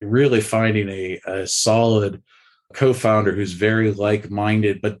really finding a solid co-founder who's very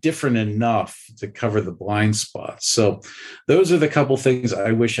like-minded, but different enough to cover the blind spots. So those are the couple things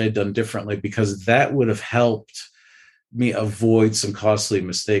I wish I'd done differently, because that would have helped me avoid some costly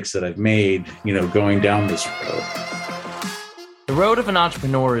mistakes that I've made, going down this road. The road of an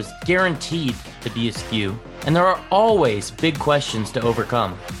entrepreneur is guaranteed to be askew, and there are always big questions to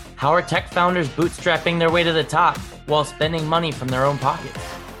overcome. How are tech founders bootstrapping their way to the top while spending money from their own pockets?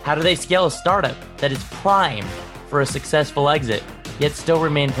 How do they scale a startup that is primed for a successful exit, yet still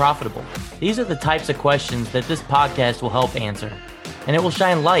remain profitable? These are the types of questions that this podcast will help answer, and it will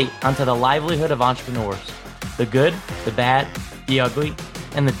shine light onto the livelihood of entrepreneurs, the good, the bad, the ugly,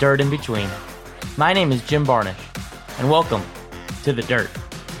 and the dirt in between. My name is Jim Barnish, and welcome to The Dirt.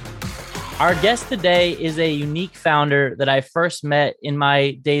 Our guest today is a unique founder that I first met in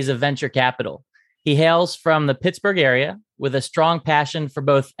my days of venture capital. He hails from the Pittsburgh area with a strong passion for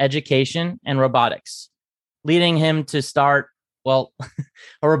both education and robotics, leading him to start, a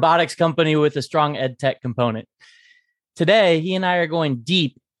robotics company with a strong ed tech component. Today, he and I are going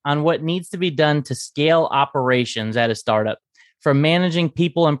deep on what needs to be done to scale operations at a startup, from managing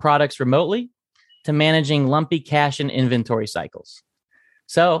people and products remotely to managing lumpy cash and inventory cycles.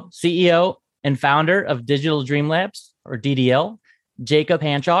 So, CEO and founder of Digital Dream Labs, or DDL, Jacob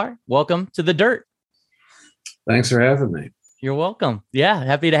Hanchar, welcome to The Dirt. Thanks for having me. You're welcome. Yeah,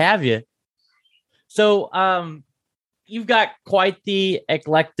 happy to have you. So, you've got quite the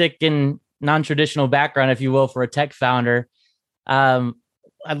eclectic and non-traditional background, if you will, for a tech founder.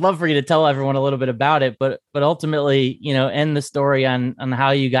 I'd love for you to tell everyone a little bit about it, but ultimately, end the story on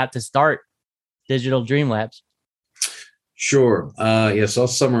how you got to start Digital Dream Labs. Sure. Yes, I'll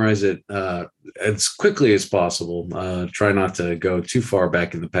summarize it as quickly as possible. Try not to go too far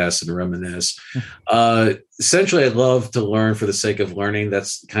back in the past and reminisce. Essentially, I love to learn for the sake of learning.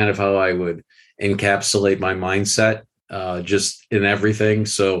 That's kind of how I would encapsulate my mindset, just in everything.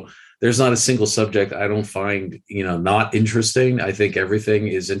 So there's not a single subject I don't find, not interesting. I think everything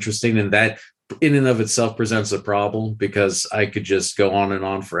is interesting, and that in and of itself presents a problem because I could just go on and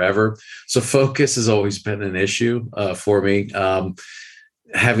on forever. So focus has always been an issue for me.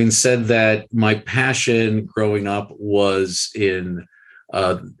 Having said that, my passion growing up was in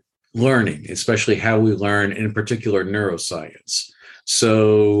learning, especially how we learn, in particular neuroscience.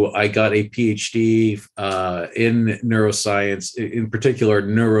 So I got a PhD in neuroscience, in particular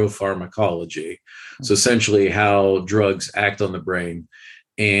neuropharmacology. So essentially how drugs act on the brain.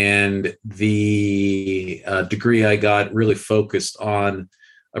 And the degree I got really focused on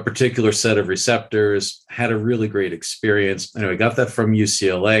a particular set of receptors, had a really great experience. Anyway, I got that from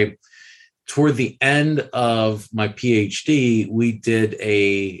UCLA. Toward the end of my PhD, we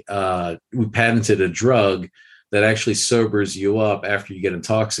patented a drug that actually sobers you up after you get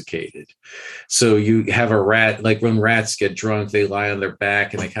intoxicated. So you have a rat, like when rats get drunk, they lie on their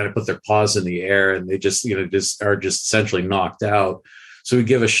back and they kind of put their paws in the air and they just are essentially knocked out. So we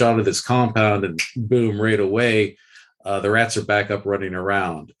give a shot of this compound and boom, right away, the rats are back up running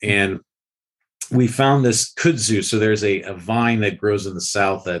around. And we found this kudzu. So there's a vine that grows in the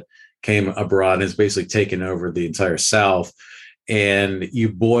South that came abroad and has basically taken over the entire South. And you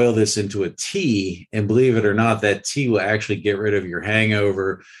boil this into a tea, and believe it or not, that tea will actually get rid of your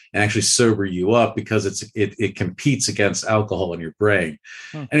hangover and actually sober you up because it competes against alcohol in your brain.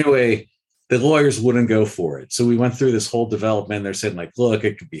 Anyway, the lawyers wouldn't go for it. So we went through this whole development. They're saying, like, look,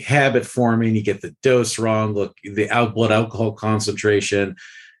 it could be habit forming. You get the dose wrong. Look, the blood alcohol concentration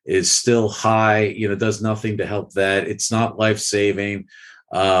is still high. Does nothing to help that. It's not life-saving.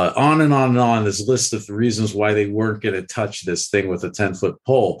 On and on and on. This list of the reasons why they weren't going to touch this thing with a 10-foot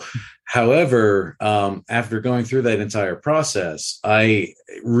pole. However, after going through that entire process, I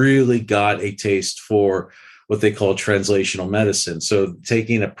really got a taste for what they call translational medicine. So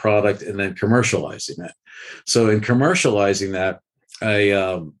taking a product and then commercializing it. So in commercializing that,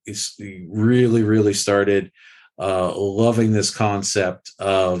 I really, really started loving this concept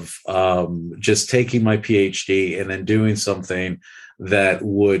of just taking my PhD and then doing something that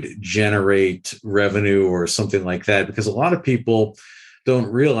would generate revenue or something like that. Because a lot of people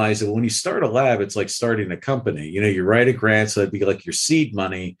don't realize that when you start a lab, it's like starting a company. You write a grant, so that'd be like your seed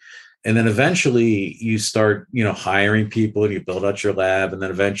money. And then eventually you start, hiring people and you build out your lab. And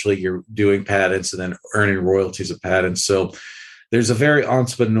then eventually you're doing patents and then earning royalties of patents. So there's a very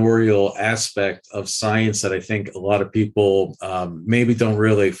entrepreneurial aspect of science that I think a lot of people maybe don't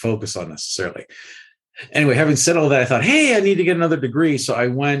really focus on necessarily. Anyway, having said all that, I thought, hey, I need to get another degree. So I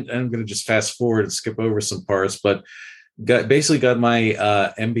went, and I'm going to just fast forward and skip over some parts, but got my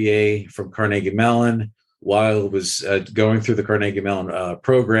MBA from Carnegie Mellon. while I was going through the Carnegie Mellon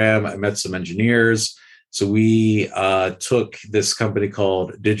program. I met some engineers. So we took this company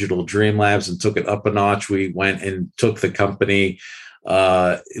called Digital Dream Labs and took it up a notch. We went and took the company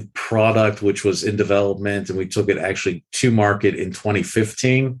product, which was in development, and we took it actually to market in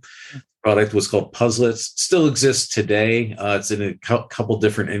 2015. Product was called Puzzlets. Still exists today. It's in a couple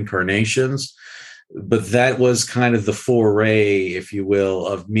different incarnations, but that was kind of the foray, if you will,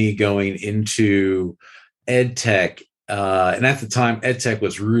 of me going into ed tech. And at the time, ed tech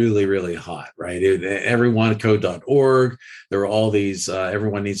was really, really hot, right? Everyone code.org. There were all these,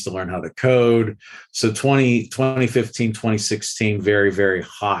 everyone needs to learn how to code. So 2015, 2016, very, very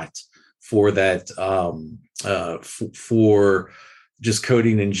hot for that, for just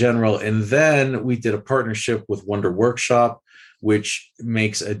coding in general. And then we did a partnership with Wonder Workshop, which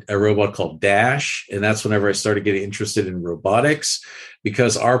makes a robot called Dash. And that's whenever I started getting interested in robotics,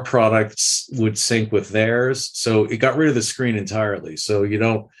 because our products would sync with theirs. So it got rid of the screen entirely. So you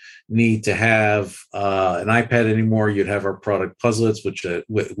don't need to have an iPad anymore. You'd have our product Puzzlets, which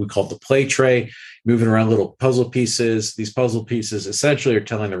we call the play tray, moving around little puzzle pieces. These puzzle pieces essentially are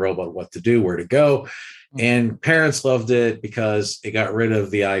telling the robot what to do, where to go. And parents loved it because it got rid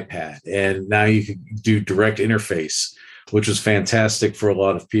of the iPad. And now you could do direct interface, which was fantastic for a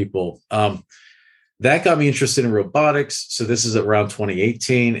lot of people. That got me interested in robotics. So this is around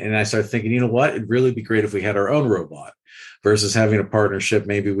 2018. And I started thinking, you know what? It'd really be great if we had our own robot versus having a partnership.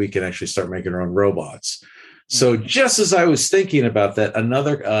 Maybe we can actually start making our own robots. So just as I was thinking about that,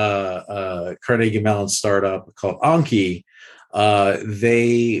 another Carnegie Mellon startup called Anki,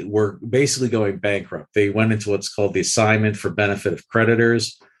 they were basically going bankrupt. They went into what's called the assignment for benefit of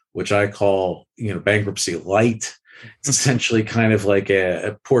creditors, which I call, bankruptcy light. It's essentially kind of like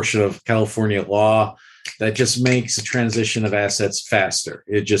a portion of California law that just makes the transition of assets faster.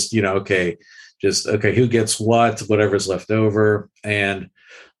 It just, okay, who gets what, whatever's left over. And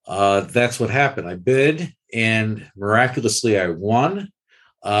that's what happened. I bid, and miraculously I won.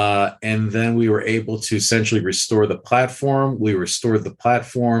 And then we were able to essentially restore the platform. We restored the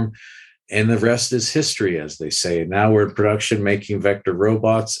platform, and the rest is history, as they say. Now we're in production making vector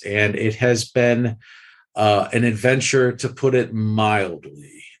robots, and it has been an adventure, to put it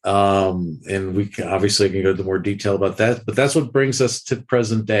mildly. And we can go into more detail about that, but that's what brings us to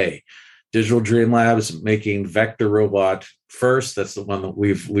present day. Digital Dream Labs making vector robot first. That's the one that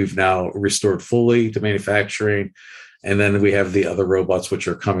we've now restored fully to manufacturing. And then we have the other robots, which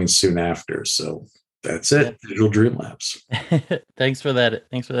are coming soon after. So that's it. Yeah. Digital Dream Labs. Thanks for that.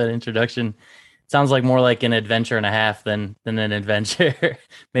 Thanks for that introduction. Sounds like more like an adventure and a half than an adventure,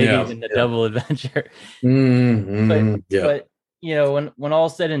 maybe even a double adventure. But when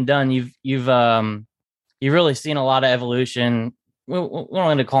all's said and done, you've really seen a lot of evolution. We don't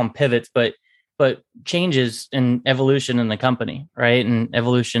want to call them pivots, but changes in evolution in the company, right? And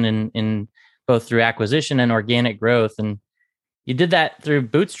evolution in both through acquisition and organic growth. And you did that through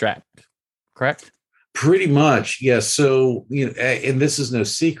Bootstrap, correct? Pretty much, yes. So, and this is no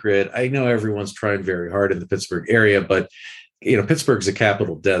secret. I know everyone's trying very hard in the Pittsburgh area, but, Pittsburgh's a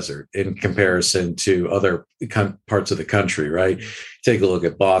capital desert in comparison to other parts of the country, right? You take a look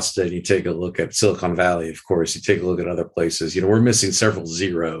at Boston, you take a look at Silicon Valley, of course, you take a look at other places. We're missing several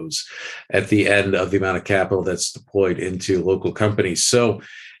zeros at the end of the amount of capital that's deployed into local companies. So,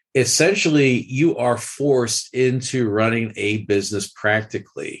 essentially, you are forced into running a business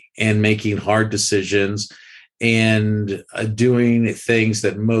practically and making hard decisions and doing things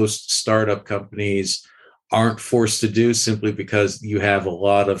that most startup companies aren't forced to do, simply because you have a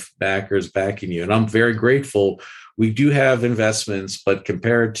lot of backers backing you. And I'm very grateful. We do have investments, but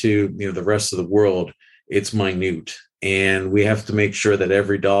compared to the rest of the world, it's minute. And we have to make sure that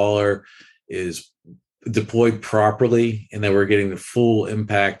every dollar is deployed properly and that we're getting the full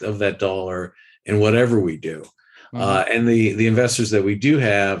impact of that dollar in whatever we do. And the investors that we do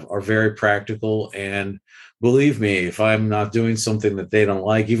have are very practical. And believe me, if I'm not doing something that they don't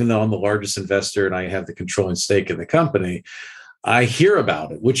like, even though I'm the largest investor and I have the controlling stake in the company, I hear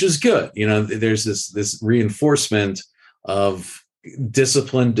about it, which is good. There's this reinforcement of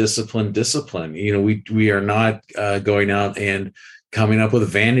discipline. We are not going out and coming up with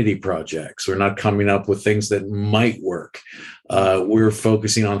vanity projects. We're not coming up with things that might work. We're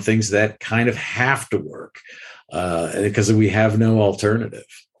focusing on things that kind of have to work because we have no alternative.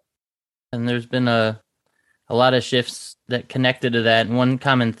 And there's been a lot of shifts that connected to that. And one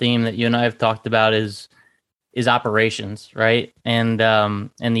common theme that you and I have talked about is operations, right? And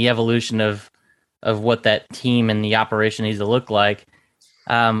the evolution of what that team and the operation needs to look like.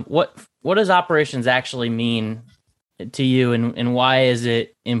 What does operations actually mean to you, and why is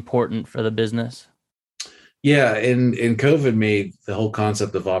it important for the business? Yeah, and COVID made the whole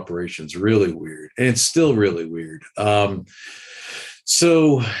concept of operations really weird, and it's still really weird.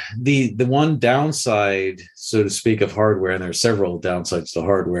 So the one downside, so to speak, of hardware, and there are several downsides to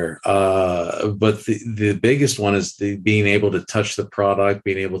hardware, but the biggest one is the being able to touch the product,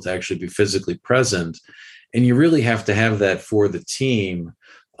 being able to actually be physically present, and you really have to have that for the team.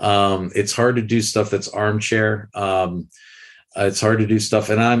 It's hard to do stuff that's armchair. It's hard to do stuff,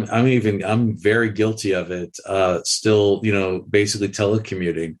 and I'm very guilty of it. Still, basically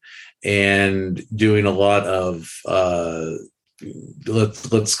telecommuting and doing a lot of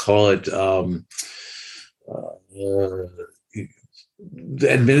let's call it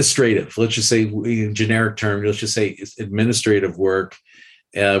administrative. Let's just say generic term. Let's just say administrative work.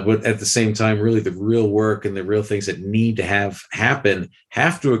 But at the same time, really the real work and the real things that need to happen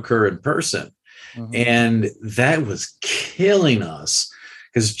have to occur in person. Mm-hmm. And that was killing us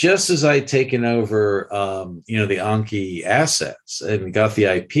because just as I'd taken over, the Anki assets and got the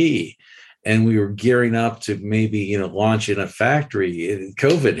IP, and we were gearing up to maybe, launch in a factory,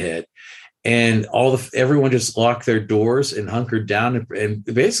 COVID hit, and everyone just locked their doors and hunkered down and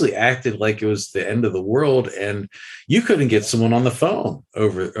basically acted like it was the end of the world. And you couldn't get someone on the phone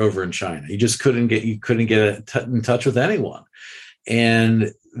over in China. You just couldn't get in touch with anyone.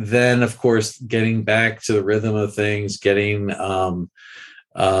 And then, of course, getting back to the rhythm of things, getting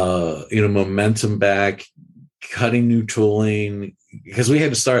momentum back, cutting new tooling, because we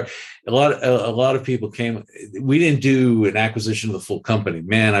had to start. A lot of people came. We didn't do an acquisition of the full company.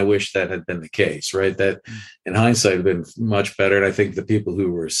 Man, I wish that had been the case, right? That in hindsight had been much better. And I think the people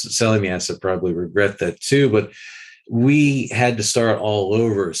who were selling the asset probably regret that too. But we had to start all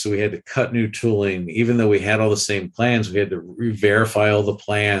over. So we had to cut new tooling. Even though we had all the same plans, we had to re-verify all the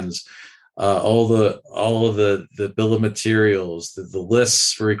plans, all of the bill of materials, the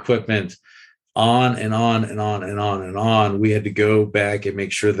lists for equipment, on and on and on and on and on. We had to go back and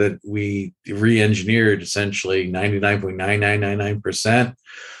make sure that we re-engineered essentially 99.9999%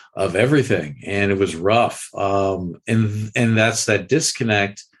 of everything. And it was rough. And that's that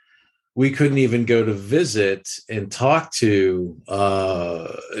disconnect. We couldn't even go to visit and talk to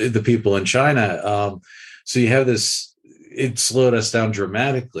the people in China. So you have this, it slowed us down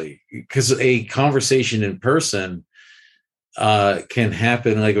dramatically because a conversation in person can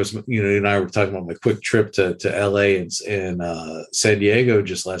happen. Like it was, you and I were talking about my quick trip to LA and San Diego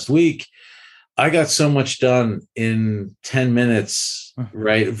just last week. I got so much done in 10 minutes,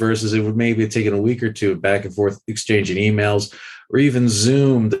 right? Versus it would maybe have taken a week or two back and forth exchanging emails, or even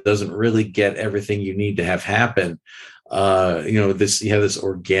Zoom that doesn't really get everything you need to have happen. You have this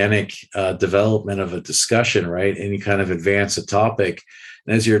organic development of a discussion, right? And you kind of advance a topic.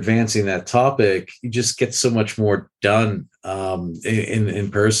 And as you're advancing that topic, you just get so much more done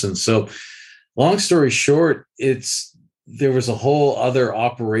in person. So long story short, there was a whole other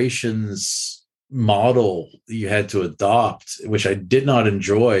operations model you had to adopt, which I did not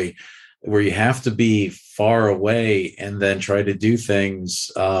enjoy, where you have to be far away and then try to do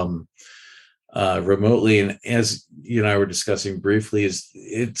things remotely. And as you and I were discussing briefly,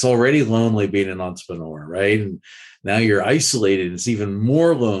 it's already lonely being an entrepreneur, right? And now you're isolated. It's even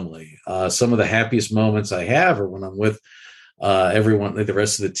more lonely. Some of the happiest moments I have are when I'm with everyone, like the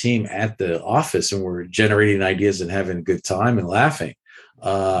rest of the team at the office, and we're generating ideas and having a good time and laughing.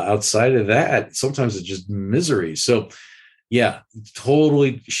 Outside of that, sometimes it's just misery. So yeah,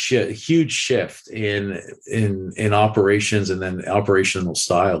 totally huge shift in operations and then operational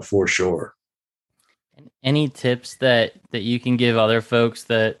style for sure. Any tips that you can give other folks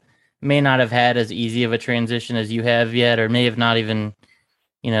that may not have had as easy of a transition as you have yet, or may have not even,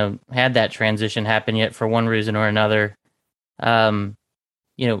 had that transition happen yet for one reason or another?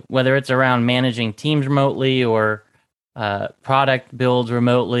 Whether it's around managing teams remotely or product builds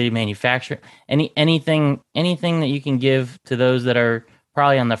remotely, manufacture, anything that you can give to those that are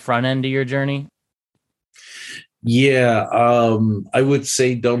probably on the front end of your journey? Yeah, I would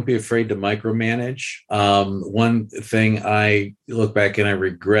say don't be afraid to micromanage. One thing I look back and I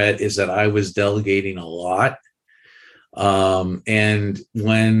regret is that I was delegating a lot. And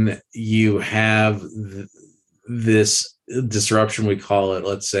when you have this disruption, we call it,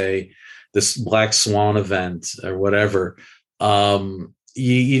 let's say, this black swan event or whatever, you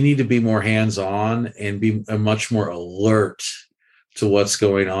need to be more hands-on and be much more alert to what's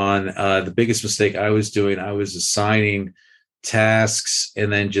going on. The biggest mistake I was doing, I was assigning tasks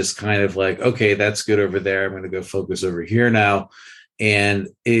and then just kind of like, okay, that's good over there. I'm going to go focus over here now. And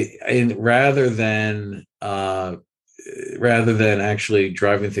rather than actually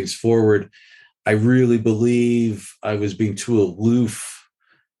driving things forward, I really believe I was being too aloof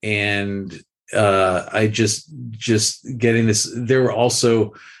and I just getting this. There were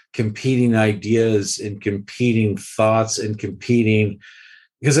also competing ideas and competing thoughts and competing,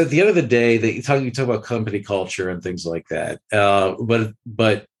 because at the end of the day, you talk about company culture and things like that.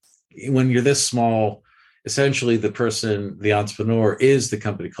 But when you're this small, essentially the entrepreneur is the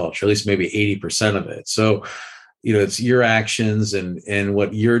company culture, at least maybe 80% of it. So, it's your actions and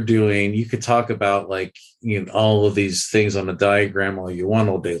what you're doing. You could talk about, like, all of these things on a diagram all you want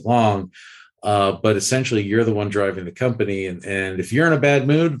all day long. But essentially you're the one driving the company. And if you're in a bad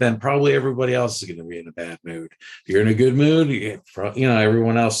mood, then probably everybody else is going to be in a bad mood. If you're in a good mood,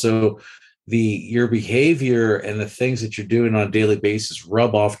 everyone else. So your behavior and the things that you're doing on a daily basis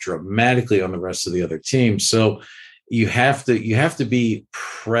rub off dramatically on the rest of the other team. So you have to be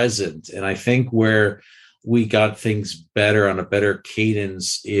present. And I think where we got things better on a better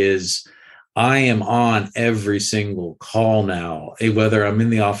cadence is I am on every single call now, whether I'm in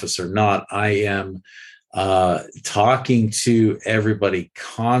the office or not. I am talking to everybody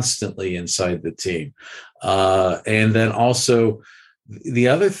constantly inside the team. And then also the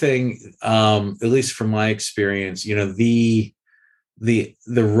other thing, at least from my experience, the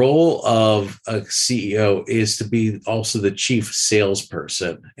role of a CEO is to be also the chief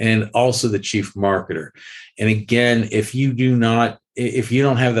salesperson and also the chief marketer. And again, if you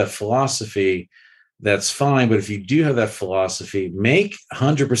don't have that philosophy, that's fine. But if you do have that philosophy, make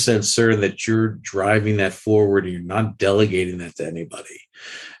 100% certain that you're driving that forward and you're not delegating that to anybody.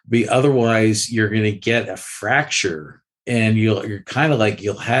 Otherwise, you're going to get a fracture, and you're kind of like,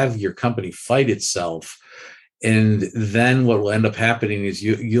 you'll have your company fight itself. And then what will end up happening is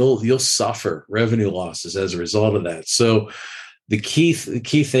you'll suffer revenue losses as a result of that. So the key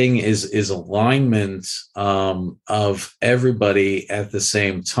thing is alignment of everybody at the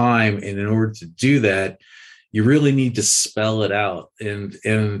same time. And in order to do that, you really need to spell it out. And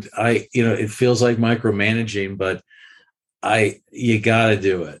it feels like micromanaging, but you got to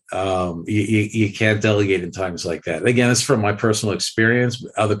do it. You can't delegate in times like that. Again, it's from my personal experience.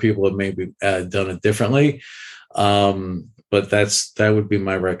 Other people have maybe done it differently. But that would be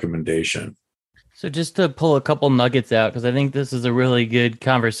my recommendation. So just to pull a couple nuggets out, because I think this is a really good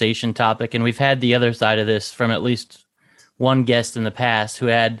conversation topic, and we've had the other side of this from at least one guest in the past who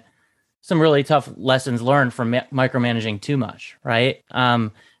had some really tough lessons learned from micromanaging too much, right? I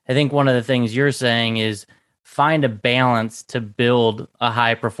think one of the things you're saying is find a balance to build a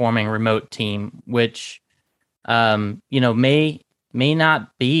high performing remote team, which may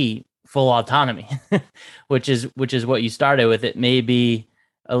not be full autonomy, which is what you started with. It may be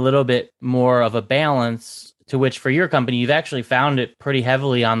a little bit more of a balance, to which for your company, you've actually found it pretty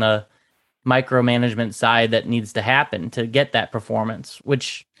heavily on the micromanagement side that needs to happen to get that performance,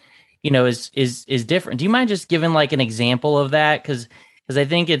 which, is different. Do you mind just giving like an example of that? Because I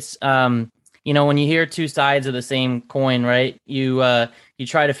think it's, when you hear two sides of the same coin, right, you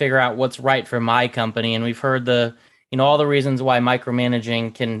try to figure out what's right for my company. And we've heard all the reasons why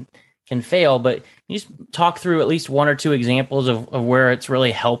micromanaging can fail, but you just talk through at least one or two examples of where it's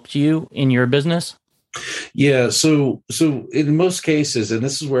really helped you in your business. Yeah. So in most cases, and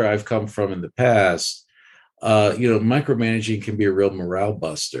this is where I've come from in the past, micromanaging can be a real morale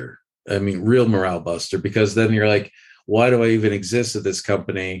buster. I mean, real morale buster, because then you're like, why do I even exist at this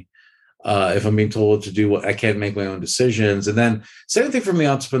company? If I'm being told to do what I can't make my own decisions. And then same thing from the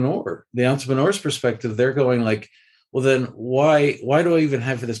entrepreneur's perspective, they're going like, well, then why do I even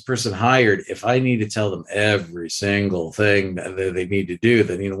have this person hired if I need to tell them every single thing that they need to do?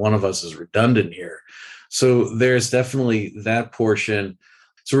 Then, one of us is redundant here. So there's definitely that portion.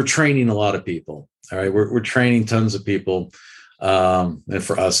 So we're training a lot of people. All right. We're training tons of people. And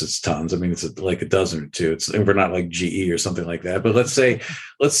for us, it's tons. I mean, it's like a dozen or two. We're not like GE or something like that. But let's say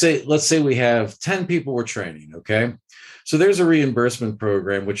we have 10 people we're training. Okay. So there's a reimbursement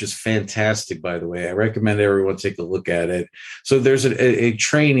program, which is fantastic, by the way. I recommend everyone take a look at it. So there's a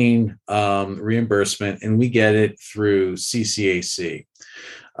training reimbursement, and we get it through CCAC.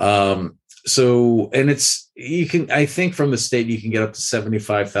 I think from the state, you can get up to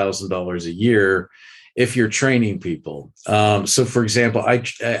 $75,000 a year if you're training people. So for example, I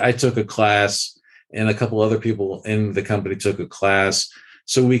took a class, and a couple other people in the company took a class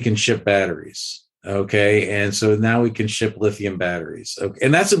so we can ship batteries. Okay. And so now we can ship lithium batteries. Okay.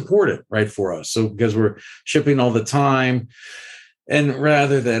 And that's important, right, for us. So because we're shipping all the time, and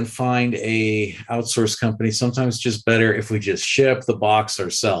rather than find a outsourced company, sometimes it's just better if we just ship the box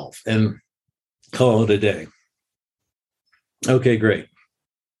ourselves and call it a day. Okay, great.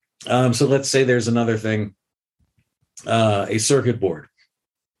 So let's say there's another thing, a circuit board.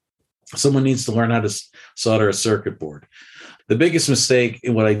 Someone needs to learn how to solder a circuit board. the biggest mistake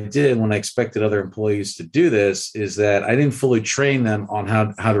in what I did when I expected other employees to do this is that I didn't fully train them on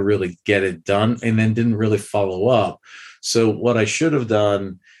how to really get it done, and then didn't really follow up. So what I should have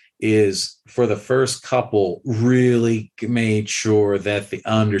done is, for the first couple, really made sure that they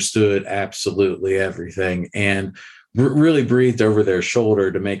understood absolutely everything, and really breathed over their shoulder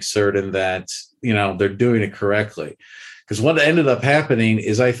to make certain that, they're doing it correctly. Because what ended up happening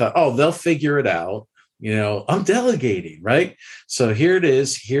is I thought, oh, they'll figure it out. I'm delegating, right? So here it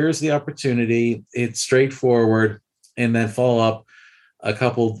is. Here's the opportunity. It's straightforward. And then follow up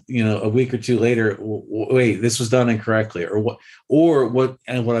a week or two later. Wait, this was done incorrectly,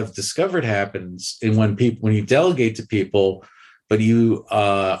 and what I've discovered happens, and when you delegate to people, but you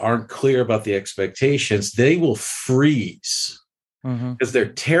aren't clear about the expectations, they will freeze because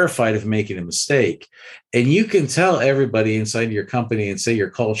they're terrified of making a mistake. And you can tell everybody inside your company and say your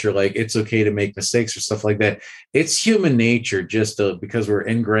culture, like, it's okay to make mistakes or stuff like that. It's human nature, just because we're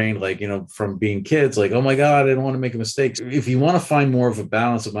ingrained, from being kids, like, oh my God, I don't want to make a mistake. If you want to find more of a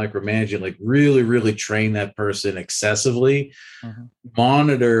balance of micromanaging, like really, really train that person excessively,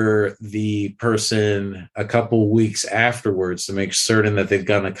 monitor the person a couple weeks afterwards to make certain that they've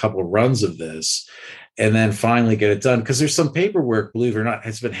gotten a couple runs of this, and then finally get it done. Because there's some paperwork, believe it or not,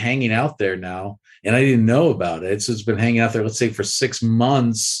 has been hanging out there now, and I didn't know about it. So it's been hanging out there, let's say, for 6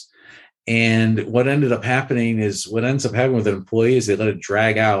 months. And what ends up happening with an employee is they let it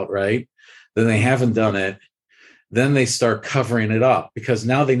drag out, right? Then they haven't done it. Then they start covering it up because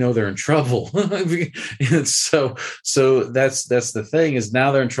now they know they're in trouble. so that's the thing, is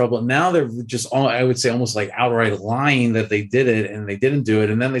now they're in trouble. Now they're just, I would say, almost like outright lying that they did it and they didn't do it.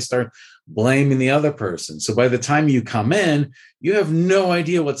 And then they start blaming the other person. So by the time you come in, you have no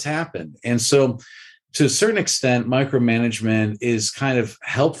idea what's happened. And so to a certain extent, micromanagement is kind of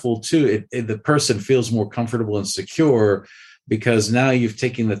helpful too. The person feels more comfortable and secure because now you've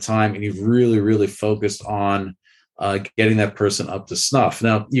taken the time and you've really, really focused on getting that person up to snuff.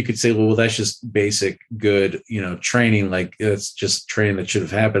 Now, you could say, well, that's just basic good, training. Like, that's just training that should have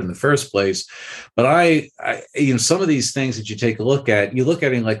happened in the first place. But I some of these things that you take a look at, you look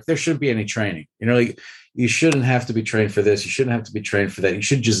at it like there shouldn't be any training. Like, you shouldn't have to be trained for this. You shouldn't have to be trained for that. You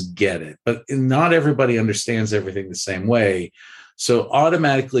should just get it. But not everybody understands everything the same way. So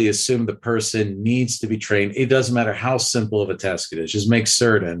automatically assume the person needs to be trained. It doesn't matter how simple of a task it is. Just make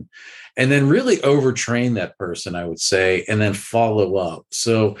certain. And then really overtrain that person, I would say, and then follow up.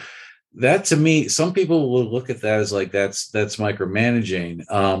 So that, to me, some people will look at that as like that's micromanaging,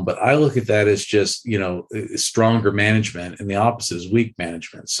 but I look at that as just stronger management, and the opposite is weak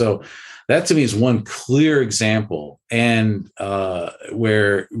management. So that, to me, is one clear example, and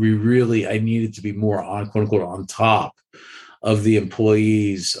where I needed to be more on, quote unquote, on top of the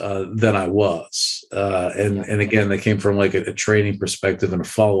employees than I was, and again, they came from like a training perspective and a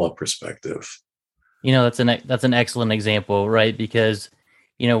follow-up perspective. That's an excellent example, right? Because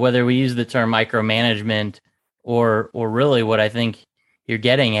whether we use the term micromanagement or really what I think you're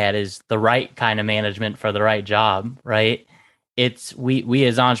getting at is the right kind of management for the right job, right? It's we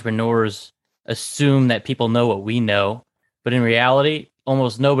as entrepreneurs assume that people know what we know, but in reality,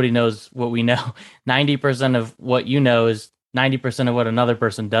 almost nobody knows what we know. 90% of what you know is 90% of what another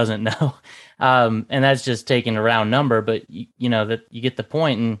person doesn't know. And that's just taking a round number, but that you get the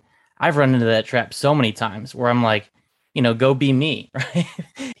point. And I've run into that trap so many times where I'm like, go be me, right?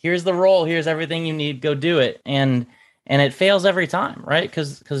 Here's the role. Here's everything you need. Go do it. And it fails every time, right?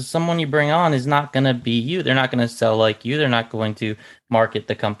 Because someone you bring on is not going to be you. They're not going to sell like you. They're not going to market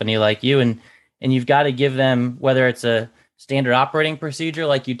the company like you. And you've got to give them, whether it's a standard operating procedure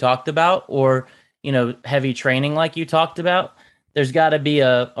like you talked about, or heavy training like you talked about, there's got to be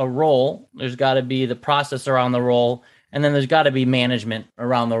a role. There's got to be the process around the role. And then there's got to be management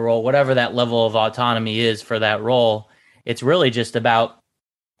around the role, whatever that level of autonomy is for that role. It's really just about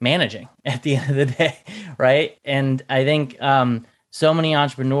managing at the end of the day, right? And I think so many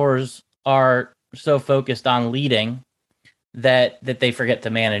entrepreneurs are so focused on leading that they forget to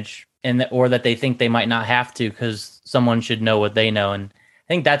manage, or that they think they might not have to because someone should know what they know. And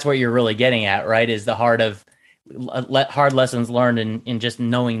I think that's what you're really getting at, right? Is the hard lessons learned in just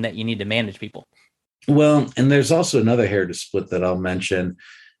knowing that you need to manage people. Well, and there's also another hair to split that I'll mention.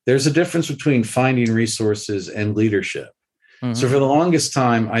 There's a difference between finding resources and leadership. Mm-hmm. So for the longest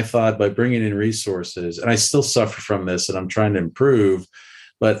time, I thought by bringing in resources, and I still suffer from this and I'm trying to improve,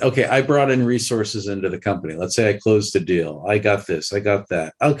 but okay, I brought in resources into the company. Let's say I closed a deal. I got this, I got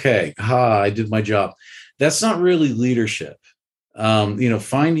that. Okay, I did my job. That's not really leadership.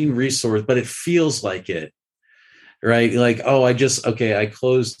 Finding resource, but it feels like it, right? Like, I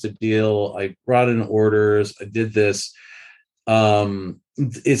closed the deal. I brought in orders. I did this.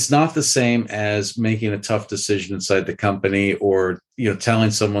 It's not the same as making a tough decision inside the company, or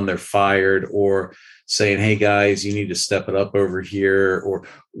telling someone they're fired, or saying, hey guys, you need to step it up over here, or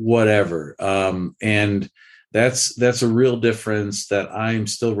whatever. And that's a real difference that I'm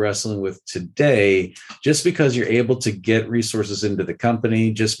still wrestling with today. Just because you're able to get resources into the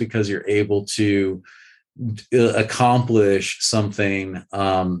company, just because you're able to accomplish something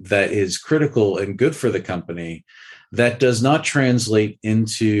that is critical and good for the company, that does not translate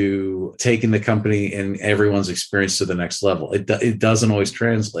into taking the company and everyone's experience to the next level. It doesn't always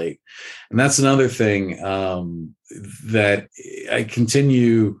translate. And that's another thing that I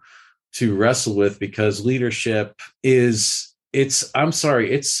continue to wrestle with, because leadership I'm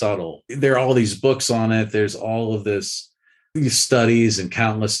sorry, it's subtle. There are all these books on it. There's all of these studies and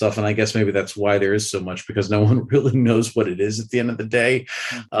countless stuff. And I guess maybe that's why there is so much, because no one really knows what it is at the end of the day.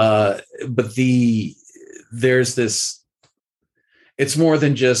 But there's this, it's more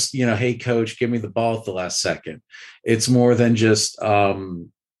than just, hey coach, give me the ball at the last second. It's more than just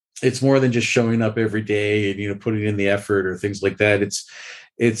showing up every day and, putting in the effort or things like that. It's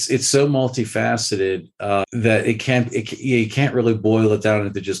so multifaceted that you can't really boil it down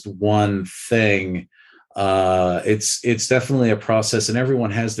into just one thing. It's definitely a process, and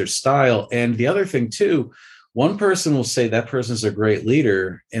everyone has their style. And the other thing too, one person will say that person's a great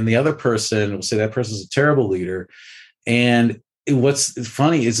leader, and the other person will say that person's a terrible leader. And what's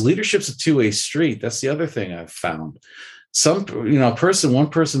funny is leadership's a two-way street. That's the other thing I've found. One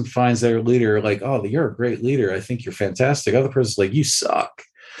person finds their leader like, oh, you're a great leader, I think you're fantastic. Other person's like, you suck.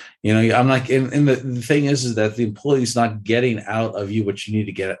 I'm like, and the thing is that the employee's not getting out of you what they need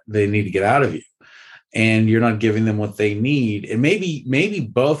to get out of you. And you're not giving them what they need. And maybe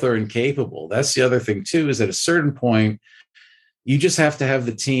both are incapable. That's the other thing too, is at a certain point, you just have to have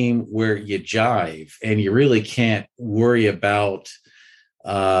the team where you jive, and you really can't worry about,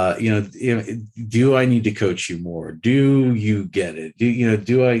 do I need to coach you more? Do you get it?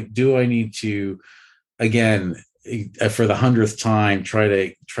 Do I need to, again, for the 100th time, try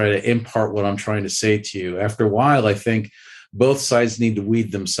to impart what I'm trying to say to you? After a while, I think both sides need to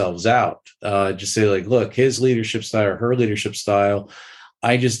weed themselves out. Just say like, look, his leadership style or her leadership style,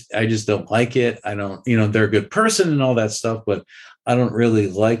 I just don't like it. I don't, they're a good person and all that stuff, but I don't really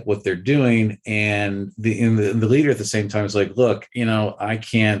like what they're doing. And the leader at the same time is like, look,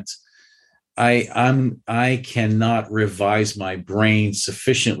 I cannot revise my brain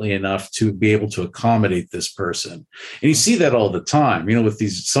sufficiently enough to be able to accommodate this person. And you see that all the time, with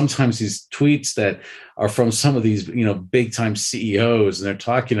sometimes these tweets that are from some of these, big time CEOs, and they're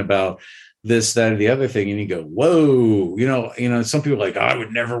talking about this, that, or the other thing. And you go, whoa, some people are like, I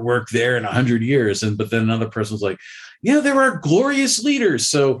would never work there in 100 years. But then another person's like, there are glorious leaders.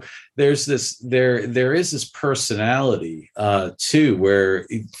 So there is this personality too, where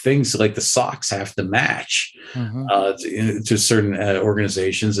things like the socks have to match to certain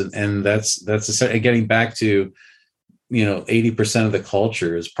organizations. And that's getting back to, 80% of the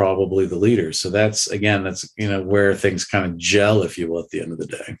culture is probably the leader. So that's where things kind of gel, if you will, at the end of the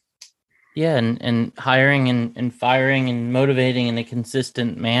day. Yeah. And hiring and firing and motivating in a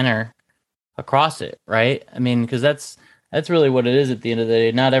consistent manner across it. Right. I mean, because that's really what it is at the end of the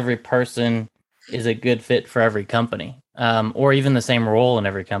day. Not every person is a good fit for every company, or even the same role in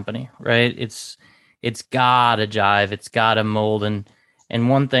every company. Right. It's gotta jive. It's gotta mold. And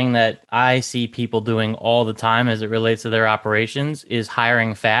one thing that I see people doing all the time as it relates to their operations is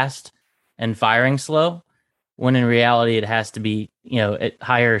hiring fast and firing slow, when in reality it has to be,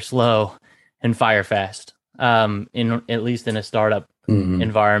 hire slow and fire fast, in at least in a startup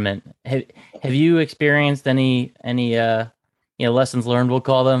environment. Have you experienced any lessons learned, we'll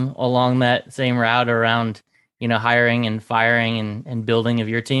call them, along that same route around, hiring and firing and building of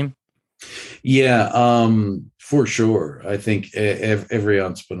your team? Yeah, for sure. I think every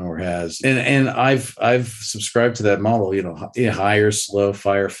entrepreneur has, and I've subscribed to that model. Hire slow,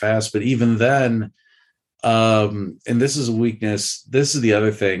 fire fast. But even then, and this is a weakness. This is the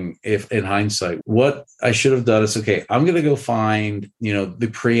other thing. If in hindsight, what I should have done is, okay, I'm going to go find the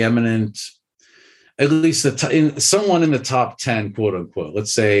preeminent, at least someone in the top 10, quote unquote.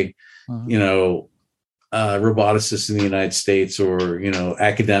 Let's say, roboticists in the United States, or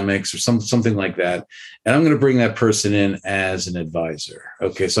academics, or something like that, and I'm going to bring that person in as an advisor.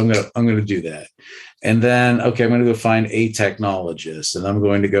 Okay, so I'm going to do that, and then I'm going to go find a technologist, and I'm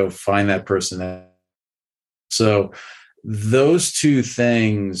going to go find that person. So those two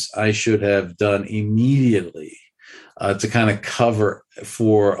things I should have done immediately to kind of cover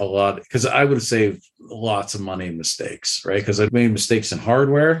for a lot, because I would have saved lots of money and mistakes, right? Because I made mistakes in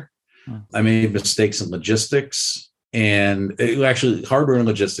hardware. I made mistakes in logistics. Actually, hardware and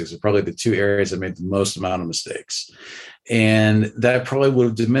logistics are probably the two areas that made the most amount of mistakes. And that probably would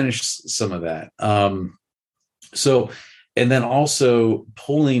have diminished some of that. And then also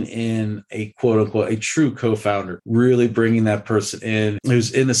pulling in a quote unquote, a true co-founder, really bringing that person in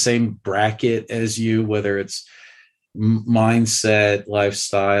who's in the same bracket as you, whether it's mindset,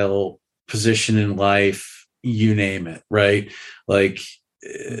 lifestyle, position in life, you name it, right? Like,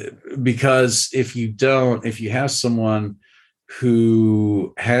 because if you have someone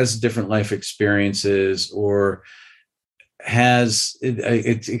who has different life experiences or has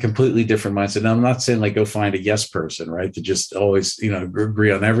a completely different mindset. Now, I'm not saying like go find a yes person, right? To just always,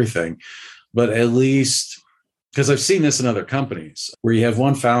 agree on everything, but at least, because I've seen this in other companies where you have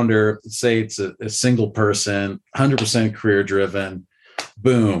one founder, say it's a single person, 100% career driven,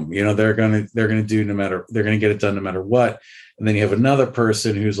 boom, they're going to do they're going to get it done no matter what. And then you have another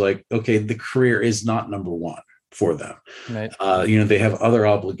person who's like, okay, the career is not number one for them. Right. They have other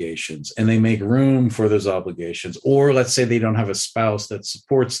obligations and they make room for those obligations. Or let's say they don't have a spouse that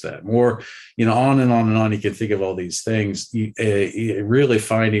supports them, or, on and on and on. You can think of all these things. Really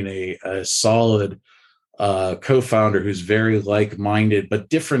finding a solid co-founder who's very like-minded, but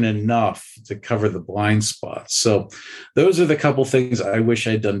different enough to cover the blind spots. So those are the couple things I wish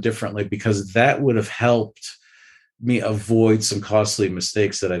I'd done differently, because that would have helped me avoid some costly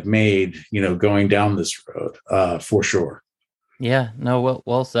mistakes that I've made, going down this road, for sure. Yeah, no,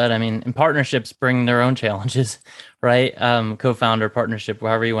 well said. I mean, and partnerships bring their own challenges, right? Co-founder partnership,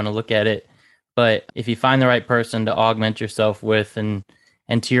 however you want to look at it. But if you find the right person to augment yourself with, and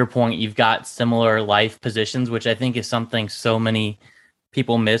to your point, you've got similar life positions, which I think is something so many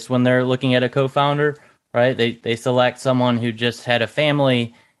people miss when they're looking at a co-founder, right? They select someone who just had a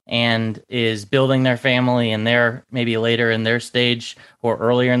family and is building their family, and they're maybe later in their stage or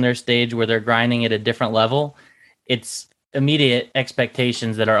earlier in their stage where they're grinding at a different level. It's immediate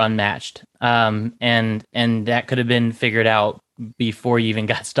expectations that are unmatched. And that could have been figured out before you even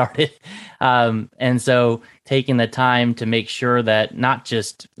got started. And so taking the time to make sure that not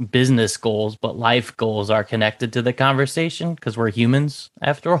just business goals, but life goals are connected to the conversation, because we're humans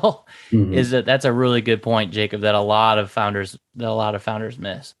after all, that's a really good point, Jacob, that a lot of founders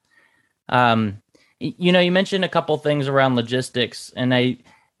miss. You mentioned a couple things around logistics, and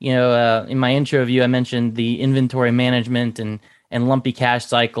in my intro of you, I mentioned the inventory management and lumpy cash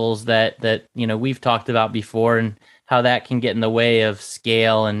cycles that we've talked about before, and how that can get in the way of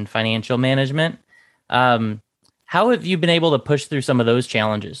scale and financial management. How have you been able to push through some of those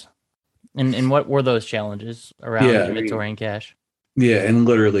challenges? And what were those challenges around inventory and cash? Yeah, and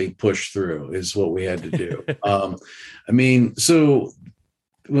literally push through is what we had to do. So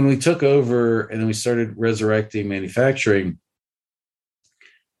when we took over and then we started resurrecting manufacturing,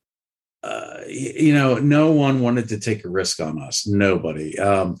 no one wanted to take a risk on us. Nobody.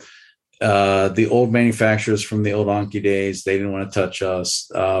 The old manufacturers from the old Anki days, they didn't want to touch us.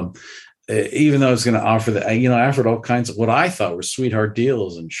 Even though I was going to offer I offered all kinds of what I thought were sweetheart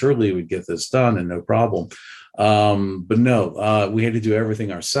deals, and surely we'd get this done and no problem. But no, we had to do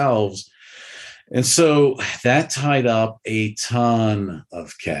everything ourselves. And so that tied up a ton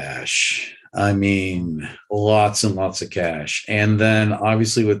of cash. Lots and lots of cash. And then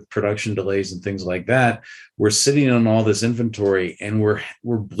obviously with production delays and things like that, we're sitting on all this inventory and we're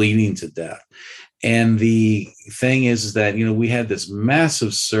bleeding to death. And the thing is that, we had this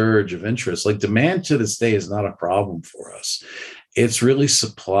massive surge of interest. Like, demand to this day is not a problem for us. It's really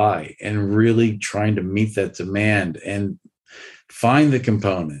supply and really trying to meet that demand and find the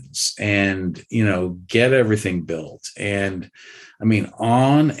components and, get everything built. And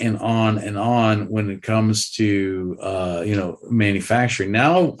on and on and on when it comes to, manufacturing.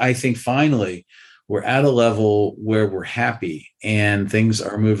 Now, I think finally we're at a level where we're happy and things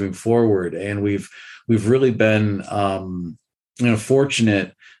are moving forward. And we've really been,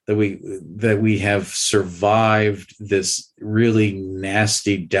 fortunate that we have survived this really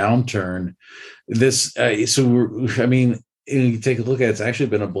nasty downturn. You take a look at it, it's actually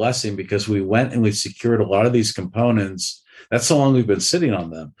been a blessing, because we went and we secured a lot of these components. That's how long we've been sitting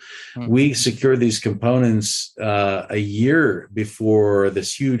on them. Mm-hmm. We secured these components a year before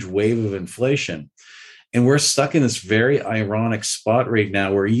this huge wave of inflation. And we're stuck in this very ironic spot right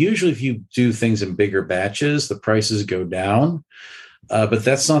now where usually if you do things in bigger batches, the prices go down. But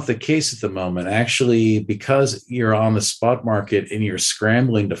that's not the case at the moment. Actually, because you're on the spot market and you're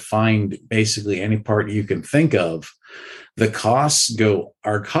scrambling to find basically any part you can think of, our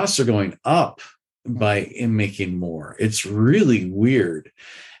costs are going up in making more. It's really weird.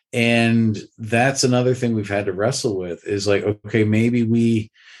 And that's another thing we've had to wrestle with is like, okay, maybe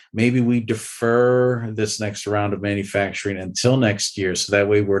we maybe we defer this next round of manufacturing until next year, so that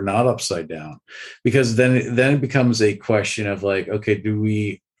way we're not upside down. Because then it becomes a question of like, okay,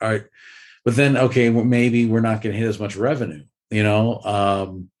 but then, okay, well, maybe we're not going to hit as much revenue, you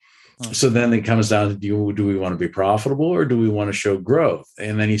know? So then it comes down to, do we want to be profitable, or do we want to show growth?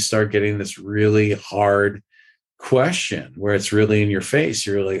 And then you start getting this really hard question where it's really in your face.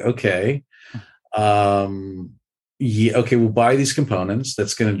 You're like, okay, yeah, okay, we'll buy these components.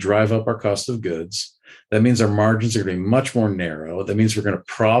 That's going to drive up our cost of goods. That means our margins are going to be much more narrow. That means we're going to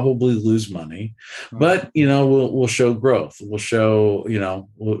probably lose money, but we'll show growth. We'll show,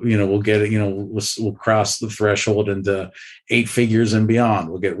 we'll get it. We'll cross the threshold into 8 figures and beyond.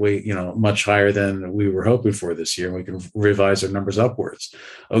 We'll get much higher than we were hoping for this year, and we can revise our numbers upwards.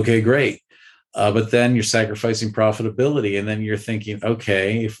 Okay, great. But then you're sacrificing profitability, and then you're thinking,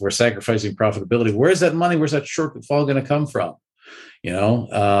 okay, if we're sacrificing profitability, where's that money? Where's that shortfall going to come from?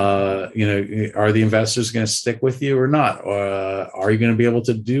 Are the investors going to stick with you or not? Are you going to be able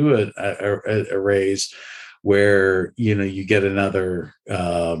to do a raise where you get another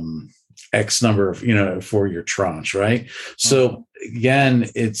X number of for your tranche, right? So again,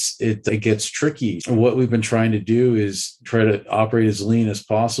 it gets tricky. What we've been trying to do is try to operate as lean as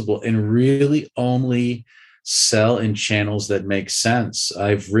possible and really only sell in channels that make sense.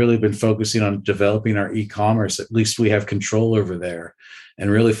 I've really been focusing on developing our e-commerce. At least we have control over there,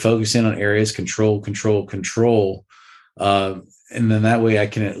 and really focusing on areas, control. And then that way I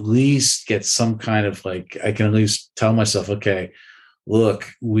can at least get some kind of I can at least tell myself, okay, look,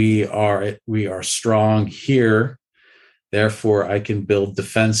 we are strong here. Therefore, I can build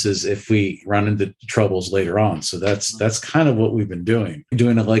defenses if we run into troubles later on. So that's kind of what we've been doing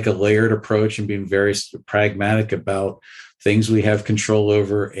a layered approach and being very pragmatic about things we have control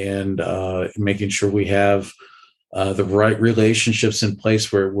over, and making sure we have the right relationships in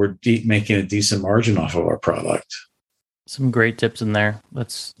place where we're making a decent margin off of our product. Some great tips in there.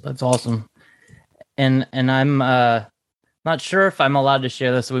 That's awesome. And I'm not sure if I'm allowed to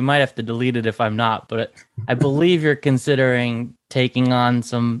share this, so we might have to delete it if I'm not, but I believe you're considering taking on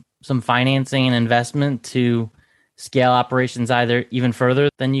some financing and investment to scale operations either even further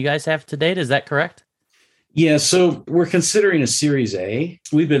than you guys have to date. Is that correct? Yeah, so we're considering a Series A.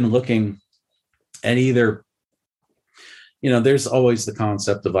 We've been looking at either, there's always the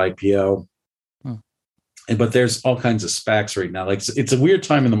concept of IPO, but there's all kinds of SPACs right now. It's a weird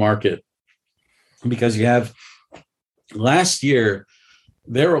time in the market because you have, last year,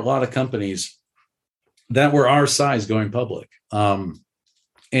 there were a lot of companies that were our size going public.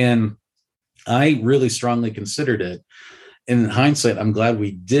 And I really strongly considered it. In hindsight, I'm glad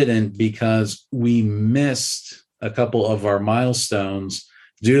we didn't, because we missed a couple of our milestones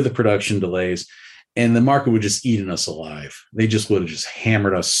due to the production delays, and the market would just eaten us alive. They just would have just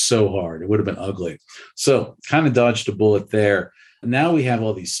hammered us so hard. It would have been ugly. So kind of dodged a bullet there. Now we have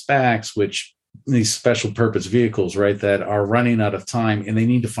all these SPACs, these special purpose vehicles, right, that are running out of time, and they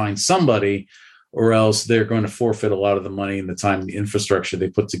need to find somebody, or else they're going to forfeit a lot of the money and the time and the infrastructure they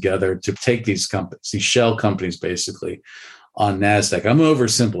put together to take these companies, these shell companies, basically on NASDAQ. I'm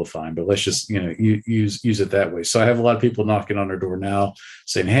oversimplifying, but let's just, use it that way. So I have a lot of people knocking on our door now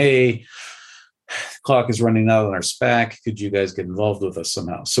saying, hey, the clock is running out on our SPAC. Could you guys get involved with us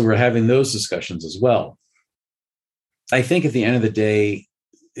somehow? So we're having those discussions as well. I think at the end of the day,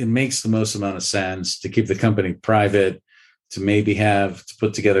 it makes the most amount of sense to keep the company private, to maybe have to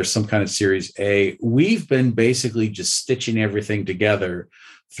put together some kind of Series A. We've been basically just stitching everything together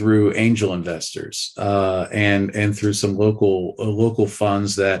through angel investors and through some local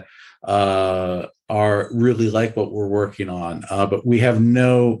funds that are really like what we're working on. But we have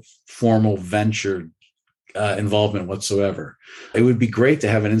no formal venture involvement whatsoever. It would be great to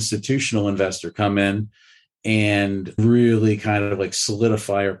have an institutional investor come in and really kind of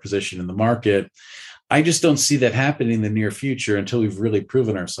solidify our position in the market. I just don't see that happening in the near future until we've really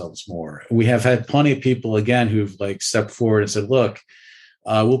proven ourselves more. We have had plenty of people, again, who've stepped forward and said, look,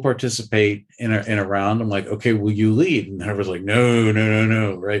 we'll participate in a round. I'm like, okay, will you lead? And everyone's like,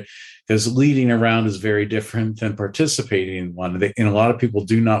 no, right? Because leading a round is very different than participating in one. And a lot of people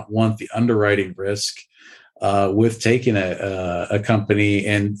do not want the underwriting risk with taking a company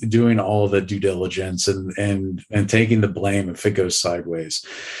and doing all the due diligence and taking the blame if it goes sideways.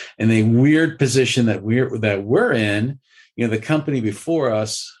 And the weird position that we're in, the company before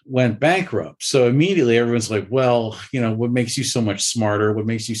us went bankrupt. So immediately everyone's like, well, what makes you so much smarter? What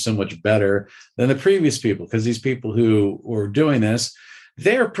makes you so much better than the previous people? Because these people who were doing this,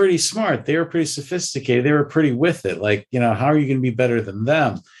 they're pretty smart. They were pretty sophisticated. They were pretty with it. How are you going to be better than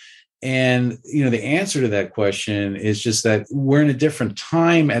them? And, the answer to that question is just that we're in a different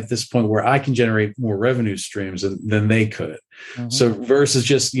time at this point where I can generate more revenue streams than they could. Mm-hmm. So versus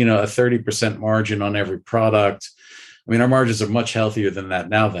just, a 30% margin on every product. I mean, our margins are much healthier than that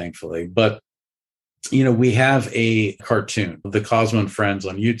now, thankfully. But, we have a cartoon, the Cosmo and Friends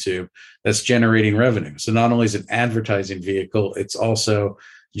on YouTube, that's generating revenue. So not only is it an advertising vehicle, it's also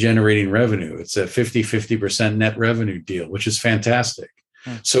generating revenue. It's a 50% net revenue deal, which is fantastic.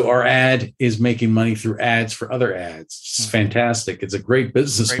 So our ad is making money through ads for other ads. It's fantastic. It's a great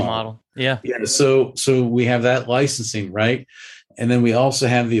business model. Yeah. So we have that licensing, right? And then we also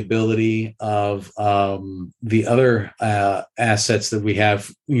have the ability of the other assets that we have.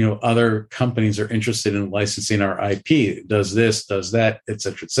 Other companies are interested in licensing our IP. It does this, does that, et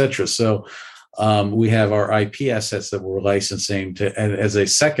cetera, et cetera. So we have our IP assets that we're licensing as a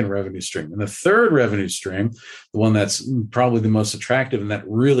second revenue stream. And the third revenue stream, the one that's probably the most attractive and that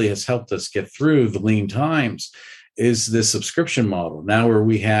really has helped us get through the lean times, is this subscription model. Now where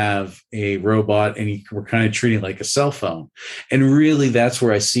we have a robot and we're kind of treating it like a cell phone. And really that's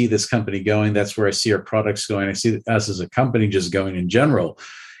where I see this company going. That's where I see our products going. I see us as a company just going in general,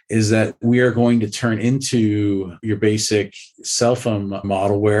 is that we are going to turn into your basic cell phone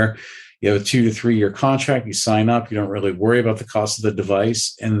model where you have a 2 to 3 year contract. You sign up. You don't really worry about the cost of the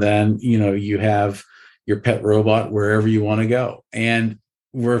device. And then, you have your pet robot wherever you want to go. And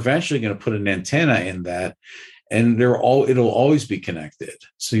we're eventually going to put an antenna in that. And it'll always be connected.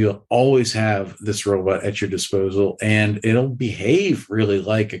 So you'll always have this robot at your disposal, and it'll behave really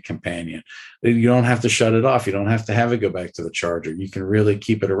like a companion. You don't have to shut it off. You don't have to have it go back to the charger. You can really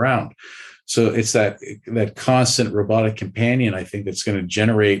keep it around. So it's that constant robotic companion, I think, that's going to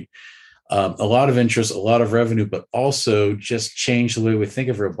generate a lot of interest, a lot of revenue, but also just change the way we think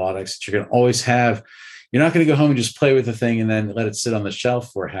of robotics. That you're going to always have. You're not going to go home and just play with the thing and then let it sit on the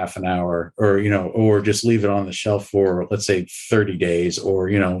shelf for half an hour, or just leave it on the shelf for, let's say, 30 days, or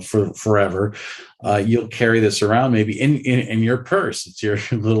for forever. You'll carry this around maybe in your purse. It's your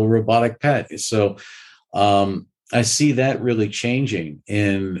little robotic pet. So I see that really changing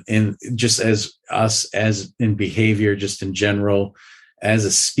in just as us as in behavior, just in general, as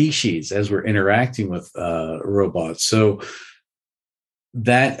a species, as we're interacting with robots. So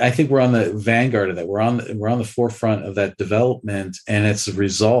that, I think we're on the vanguard of that. We're on the forefront of that development, and it's a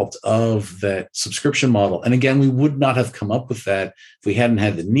result of that subscription model. And again, we would not have come up with that if we hadn't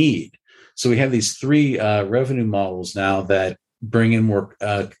had the need. So we have these 3 revenue models now that bring in more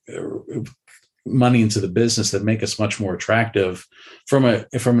money into the business, that make us much more attractive from an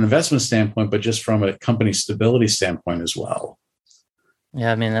investment standpoint, but just from a company stability standpoint as well.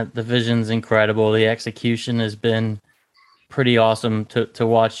 Yeah, I mean, the vision's incredible. The execution has been pretty awesome to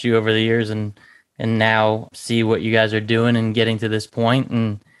watch you over the years and now see what you guys are doing and getting to this point.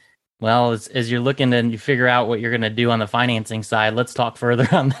 And well, as you're looking and you figure out what you're going to do on the financing side, let's talk further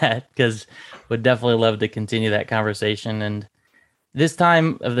on that, because would definitely love to continue that conversation. And this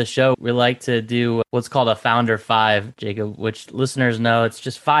time of the show, we like to do what's called a Founder 5, Jacob, which listeners know it's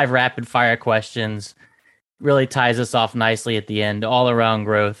just 5 rapid fire questions. Really ties us off nicely at the end, all around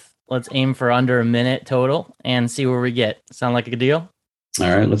growth. Let's aim for under a minute total and see where we get. Sound like a good deal?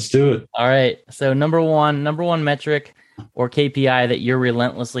 All right, let's do it. All right. So number one metric or KPI that you're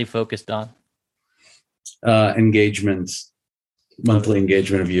relentlessly focused on? Engagements, monthly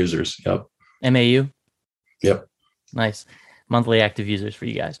engagement of users. Yep. MAU? Yep. Nice. Monthly active users for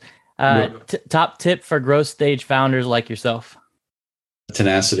you guys. Top tip for growth stage founders like yourself?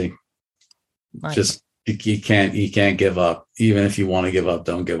 Tenacity. Nice. Just you can't give up. Even if you want to give up,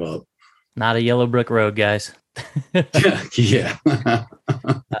 don't give up. Not a yellow brick road, guys. Yeah.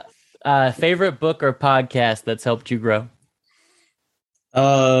 Favorite book or podcast that's helped you grow?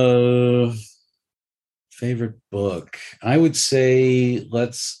 Favorite book, I would say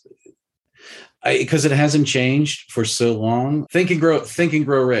because it hasn't changed for so long. Think and Grow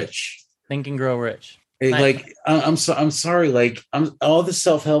Rich. Think and Grow Rich. Like I'm sorry. Like all the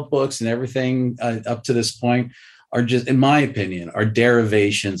self-help books and everything up to this point are just, in my opinion, are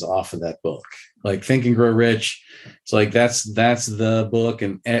derivations off of that book. Like Think and Grow Rich. It's like that's the book,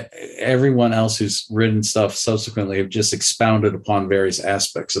 and everyone else who's written stuff subsequently have just expounded upon various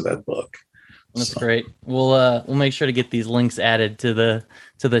aspects of that book. That's great. We'll make sure to get these links added to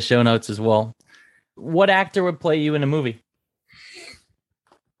the show notes as well. What actor would play you in a movie?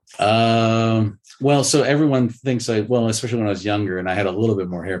 Well, so everyone thinks especially when I was younger and I had a little bit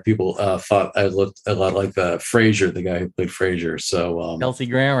more hair, people thought I looked a lot like Frasier, the guy who played Frasier. So Kelsey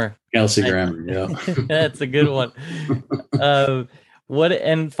Grammer. Yeah. That's a good one.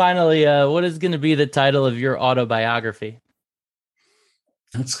 Finally, what is going to be the title of your autobiography?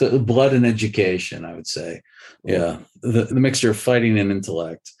 That's good. Blood and education, I would say. Yeah, the mixture of fighting and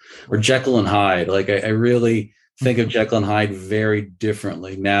intellect, or Jekyll and Hyde. Like I really think of Jekyll and Hyde very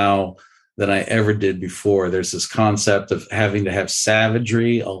differently now than I ever did before. There's this concept of having to have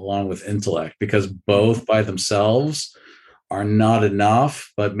savagery along with intellect, because both by themselves are not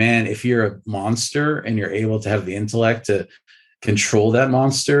enough. But man, if you're a monster and you're able to have the intellect to control that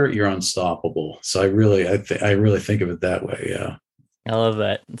monster, you're unstoppable. So I really think of it that way. Yeah. I love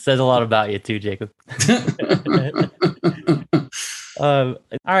that. It says a lot about you too, Jacob. All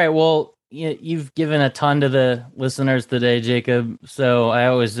right. Well, you've given a ton to the listeners today, Jacob. So I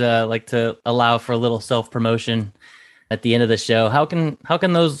always like to allow for a little self-promotion at the end of the show. How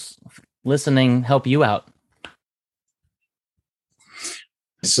can those listening help you out?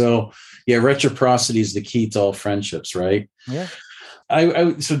 So yeah, reciprocity is the key to all friendships, right? Yeah.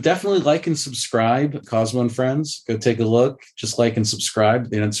 So definitely like and subscribe, Cosmo and Friends. Go take a look. Just like and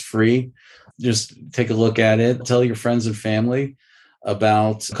subscribe. It's free. Just take a look at it. Tell your friends and family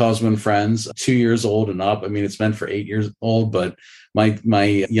about Cosmo and Friends. 2 years old and up. I mean, it's meant for 8 years old, but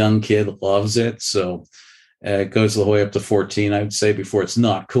my young kid loves it. So it goes the whole way up to 14, I would say, before it's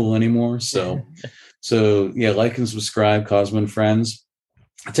not cool anymore. So yeah, like and subscribe, Cosmo and Friends.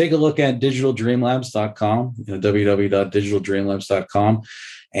 Take a look at digitaldreamlabs.com, www.digitaldreamlabs.com.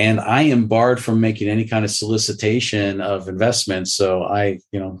 And I am barred from making any kind of solicitation of investments. So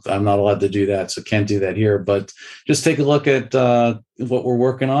I'm not allowed to do that. So can't do that here, but just take a look at what we're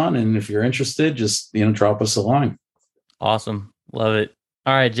working on. And if you're interested, just, drop us a line. Awesome. Love it.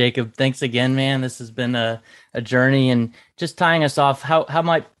 All right, Jacob, thanks again, man. This has been a journey, and just tying us off. How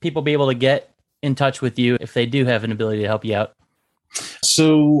might people be able to get in touch with you if they do have an ability to help you out?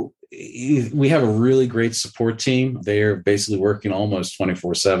 So we have a really great support team. They're basically working almost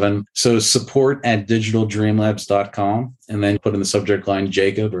 24/7. So support@digitaldreamlabs.com, and then put in the subject line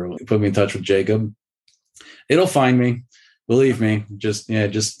Jacob, or put me in touch with Jacob. It'll find me. Believe me. Just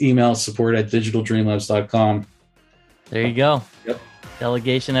email support@digitaldreamlabs.com. There you go. Yep.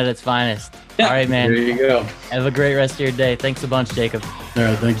 Delegation at its finest. All right, man. There you go. Have a great rest of your day. Thanks a bunch, Jacob. All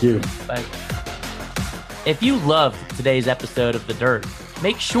right. Thank you. Bye. If you loved today's episode of The Dirt,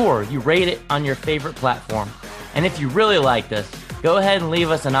 make sure you rate it on your favorite platform. And if you really liked us, go ahead and leave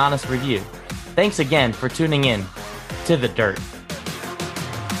us an honest review. Thanks again for tuning in to The Dirt.